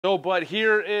So, but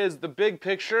here is the big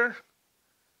picture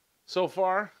so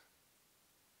far.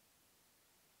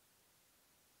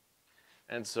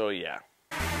 And so, yeah.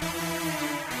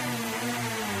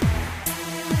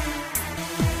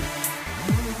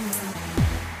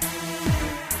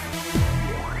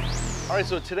 All right,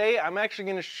 so today I'm actually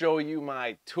going to show you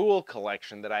my tool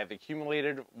collection that I've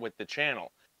accumulated with the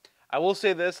channel. I will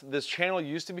say this channel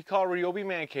used to be called Ryobi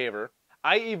Man Caver.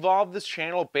 I evolved this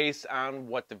channel based on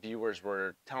what the viewers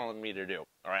were telling me to do.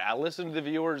 All right, I listened to the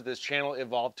viewers. This channel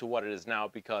evolved to what it is now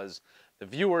because the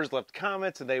viewers left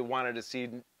comments and they wanted to see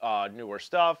newer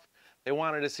stuff. They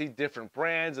wanted to see different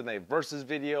brands and they versus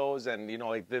videos, and you know,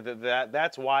 like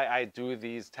that's why I do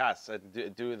these tests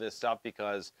and do this stuff,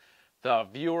 because the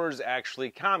viewers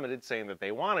actually commented saying that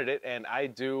they wanted it, and I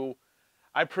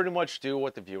pretty much do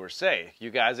what the viewers say. You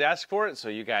guys asked for it, so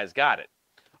you guys got it.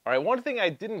 All right, one thing I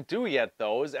didn't do yet,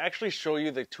 though, is actually show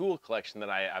you the tool collection that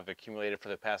I've accumulated for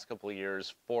the past couple of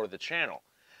years for the channel.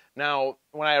 Now,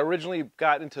 when I originally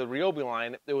got into the Ryobi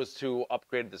line, it was to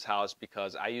upgrade this house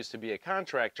because I used to be a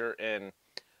contractor in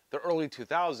the early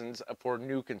 2000s for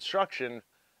new construction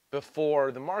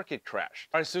before the market crashed.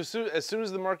 All right, so as soon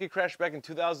as the market crashed back in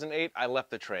 2008, I left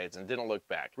the trades and didn't look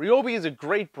back. Ryobi is a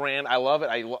great brand. I love it.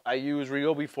 I use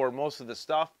Ryobi for most of the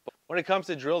stuff. But when it comes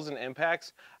to drills and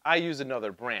impacts, I use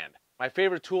another brand. My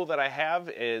favorite tool that I have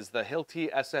is the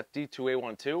Hilti SFD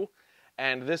 2A12.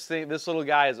 And this little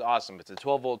guy is awesome. It's a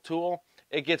 12-volt tool.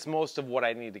 It gets most of what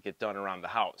I need to get done around the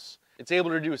house. It's able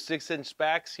to do 6-inch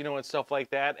spacks, you know, and stuff like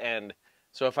that. And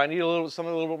so if I need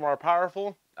something a little bit more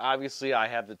powerful, obviously I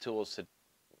have the tools to,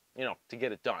 you know, to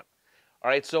get it done.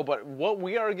 All right, so but what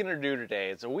we are going to do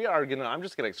today is I'm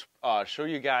just going to show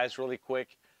you guys really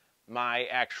quick my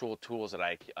actual tools that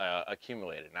I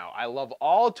accumulated. Now, I love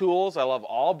all tools, I love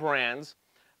all brands,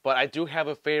 but I do have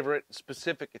a favorite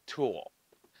specific tool.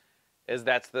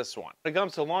 That's this one. When it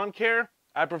comes to lawn care,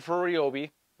 I prefer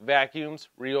Ryobi. Vacuums,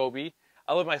 Ryobi.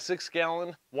 I love my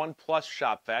 6-gallon 1+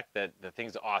 shop vac. The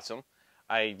thing's awesome.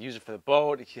 I use it for the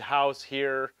boat, house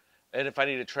here, and if I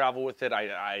need to travel with it,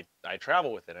 I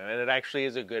travel with it. And it actually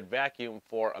is a good vacuum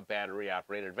for a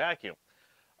battery-operated vacuum.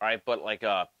 All right, but like,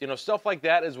 you know, stuff like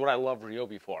that is what I love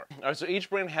Ryobi for. All right, so each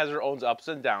brand has their own ups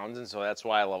and downs, and so that's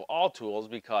why I love all tools,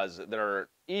 because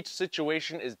each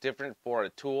situation is different for a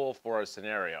tool, for a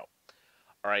scenario.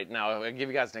 All right, now I'll give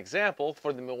you guys an example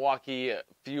for the Milwaukee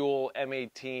Fuel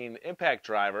M18 impact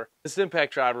driver. This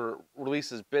impact driver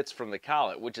releases bits from the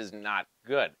collet, which is not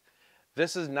good.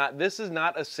 This is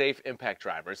not a safe impact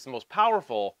driver. It's the most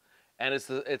powerful, and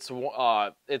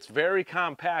it's very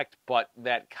compact, but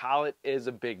that collet is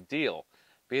a big deal,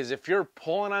 because if you're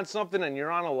pulling on something and you're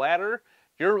on a ladder,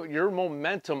 your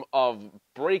momentum of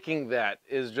breaking that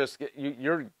is just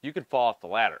you could fall off the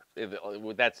ladder.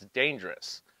 That's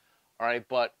dangerous. All right,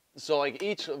 but so like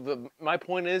my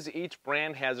point is each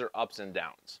brand has their ups and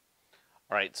downs.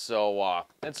 All right, so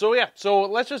yeah, so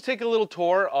let's just take a little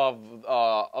tour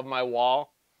of my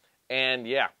wall, and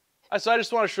yeah. So I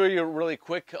just want to show you really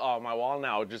quick my wall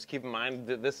now. Just keep in mind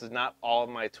that this is not all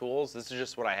of my tools. This is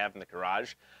just what I have in the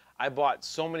garage. I bought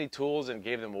so many tools and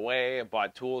gave them away. I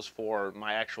bought tools for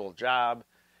my actual job.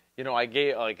 You know, I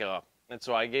gave and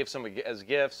so I gave some as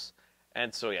gifts.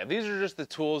 And so yeah, these are just the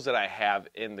tools that I have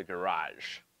in the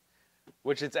garage,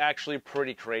 which is actually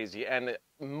pretty crazy, and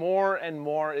more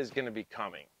is going to be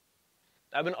coming.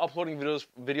 I've been uploading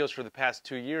videos for the past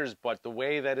 2 years, but the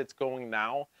way that it's going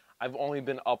now, I've only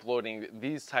been uploading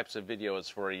these types of videos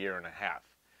for 1.5 years.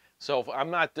 So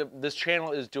this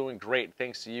channel is doing great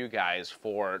thanks to you guys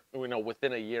for, you know,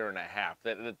 within 1.5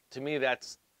 years. To me,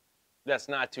 that's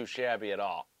not too shabby at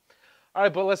all. All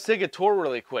right, but let's take a tour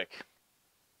really quick.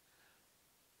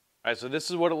 All right, so this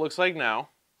is what it looks like now.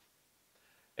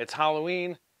 It's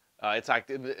Halloween. It's like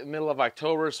the middle of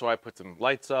October, so I put some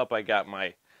lights up. I got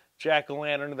my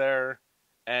jack-o'-lantern there,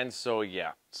 and so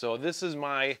yeah. So this is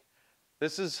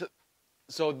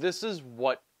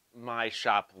what my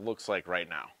shop looks like right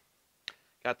now.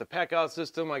 Got the pack-out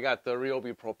system. I got the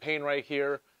Ryobi propane right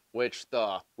here, which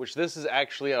this is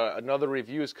actually another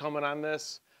review is coming on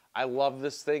this. I love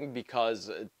this thing because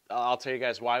I'll tell you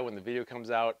guys why when the video comes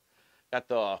out. Got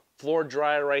the floor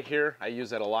dryer right here. I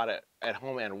use that a lot at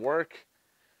home and work.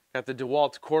 Got the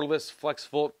DeWalt cordless flex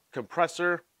volt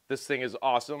compressor. This thing is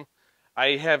awesome.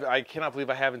 I cannot believe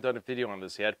I haven't done a video on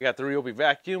this yet. We got the Ryobi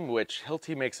vacuum, which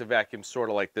Hilti makes a vacuum sort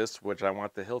of like this, which I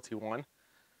want the Hilti one.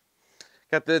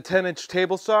 Got the 10-inch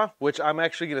table saw, which I'm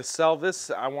actually going to sell this.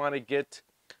 I want to get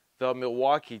the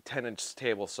Milwaukee 10-inch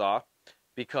table saw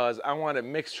because I want a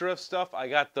mixture of stuff. I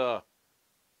got the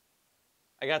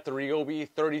Ryobi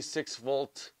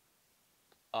 36-volt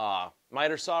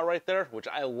miter saw right there, which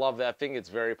I love that thing. It's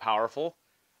very powerful.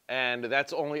 And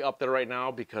that's only up there right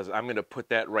now because I'm going to put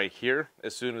that right here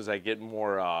as soon as I get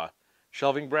more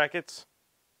shelving brackets.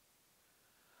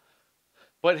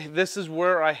 But this is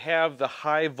where I have the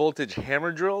high voltage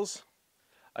hammer drills.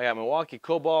 I got Milwaukee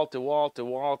Cobalt,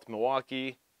 DeWalt,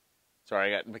 Milwaukee.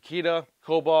 Sorry, I got Makita,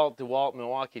 Cobalt, DeWalt,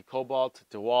 Milwaukee Cobalt,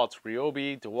 DeWalt,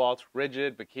 Ryobi, DeWalt,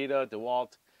 Rigid, Makita,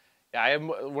 DeWalt. Yeah,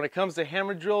 when it comes to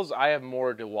hammer drills, I have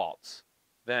more DeWalts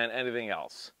than anything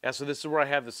else. Yeah, so this is where I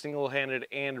have the single-handed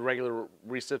and regular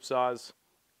recip saws.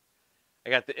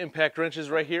 I got the impact wrenches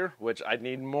right here, which I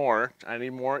need more. I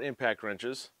need more impact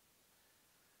wrenches.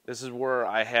 This is where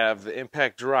I have the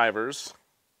impact drivers.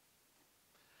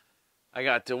 I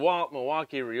got DeWalt,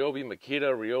 Milwaukee, Ryobi,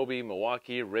 Makita, Ryobi,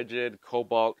 Milwaukee, Rigid,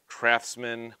 Cobalt,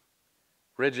 Craftsman,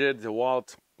 Rigid,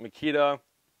 DeWalt, Makita,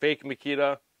 fake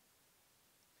Makita,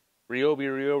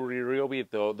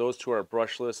 Ryobi. Those two are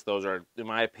brushless. Those are, in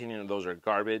my opinion, those are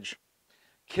garbage.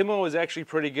 Kimmo is actually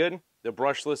pretty good. The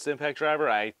brushless impact driver.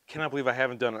 I cannot believe I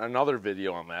haven't done another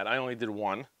video on that. I only did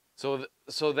one. So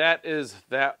that is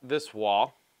this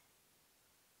wall.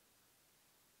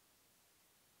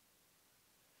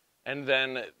 And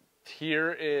then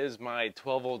here is my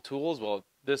 12-volt tools. Well,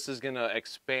 this is going to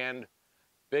expand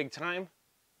big time.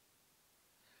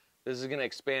 This is going to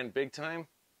expand big time.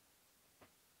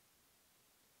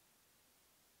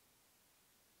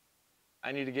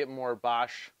 I need to get more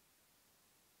Bosch.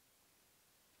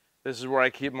 This is where I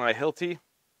keep my Hilti.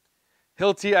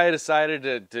 Hilti, I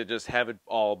decided to just have it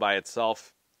all by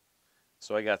itself.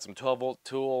 So I got some 12-volt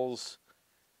tools.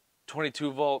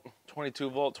 22 volt, 22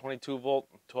 volt, 22 volt,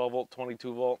 12 volt,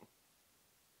 22 volt.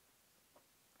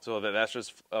 So that's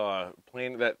just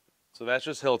plain that. So that's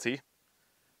just Hilti.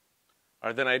 All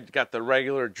right, then I got the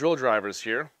regular drill drivers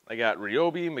here. I got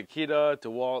Ryobi, Makita,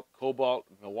 DeWalt, Cobalt,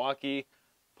 Milwaukee,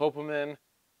 Popeman,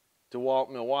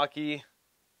 DeWalt, Milwaukee,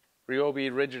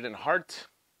 Ryobi, Rigid, and Hart.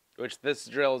 Which this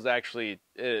drill is actually,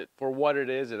 for what it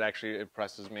is, it actually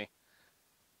impresses me.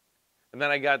 And then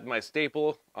I got my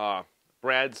staple.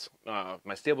 Brad's,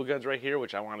 my staple guns right here,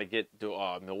 which I want to get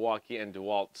Milwaukee and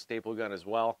DeWalt staple gun as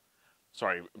well.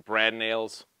 Sorry, Brad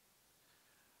nails.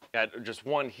 Got just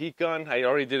one heat gun. I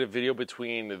already did a video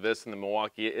between this and the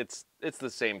Milwaukee. It's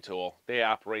the same tool. They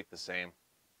operate the same.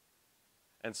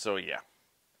 And so, yeah.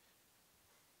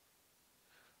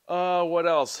 What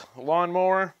else?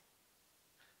 Lawnmower.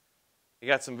 You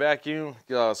got some vacuum,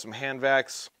 some hand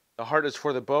vacs. The Hart is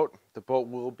for the boat. The boat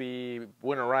will be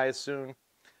winterized soon.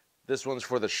 This one's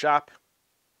for the shop.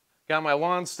 Got my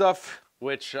lawn stuff,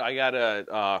 which I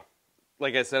gotta,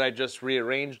 like I said, I just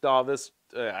rearranged all this.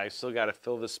 I still gotta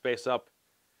fill this space up.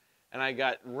 And I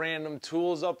got random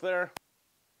tools up there.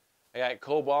 I got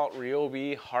Cobalt,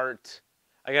 Ryobi, Hart.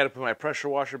 I gotta put my pressure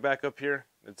washer back up here.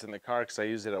 It's in the car because I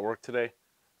used it at work today.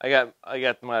 I got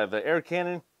the air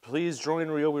cannon. Please join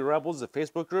Ryobi Rebels, the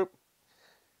Facebook group.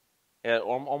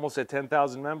 Almost at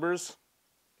 10,000 members.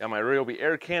 Got my Ryobi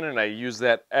air cannon. I use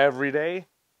that every day.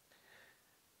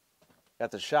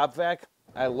 Got the shop vac.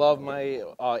 I love my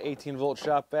 18-volt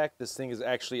shop vac. This thing is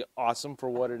actually awesome for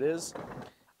what it is.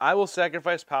 I will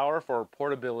sacrifice power for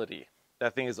portability.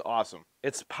 That thing is awesome.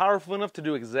 It's powerful enough to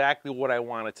do exactly what I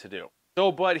want it to do.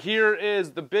 So, but here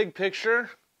is the big picture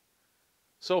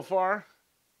so far.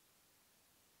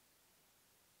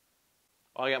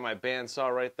 Oh, I got my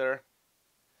bandsaw right there.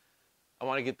 I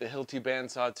want to get the Hilti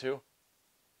bandsaw too.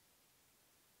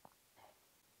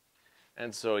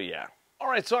 And so, yeah. All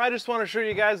right, so I just want to show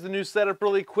you guys the new setup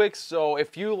really quick. So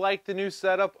if you like the new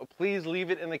setup, please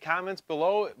leave it in the comments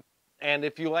below. And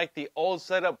if you like the old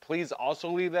setup, please also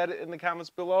leave that in the comments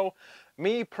below.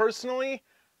 Me, personally,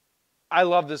 I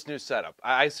love this new setup.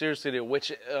 I seriously do,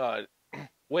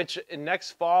 which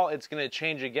next fall, it's going to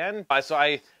change again. So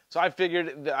I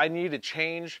figured that I need to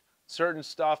change certain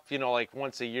stuff, you know, like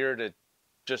once a year to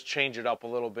just change it up a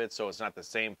little bit so it's not the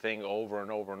same thing over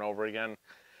and over and over again.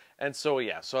 And so,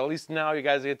 yeah, so at least now you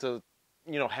guys get to,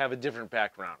 you know, have a different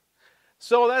background.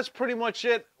 So that's pretty much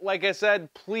it. Like I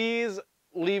said, please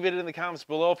leave it in the comments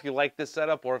below if you like this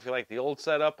setup or if you like the old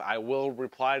setup. I will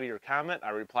reply to your comment. I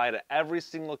reply to every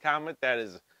single comment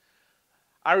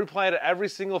I reply to every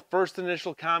single first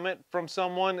initial comment from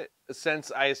someone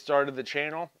since I started the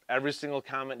channel. Every single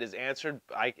comment is answered.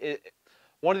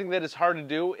 One thing that is hard to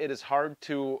do, it is hard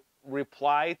to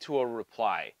reply to a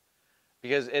reply.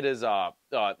 Because it is,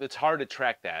 it's hard to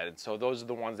track that, and so those are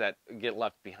the ones that get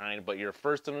left behind. But your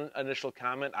first initial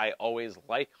comment, I always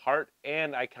like, heart,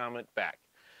 and I comment back.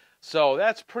 So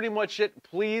that's pretty much it.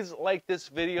 Please like this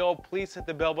video. Please hit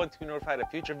the bell button to be notified of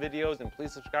future videos, and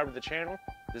please subscribe to the channel.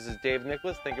 This is Dave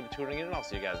Nicholas. Thank you for tuning in, and I'll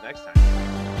see you guys next time.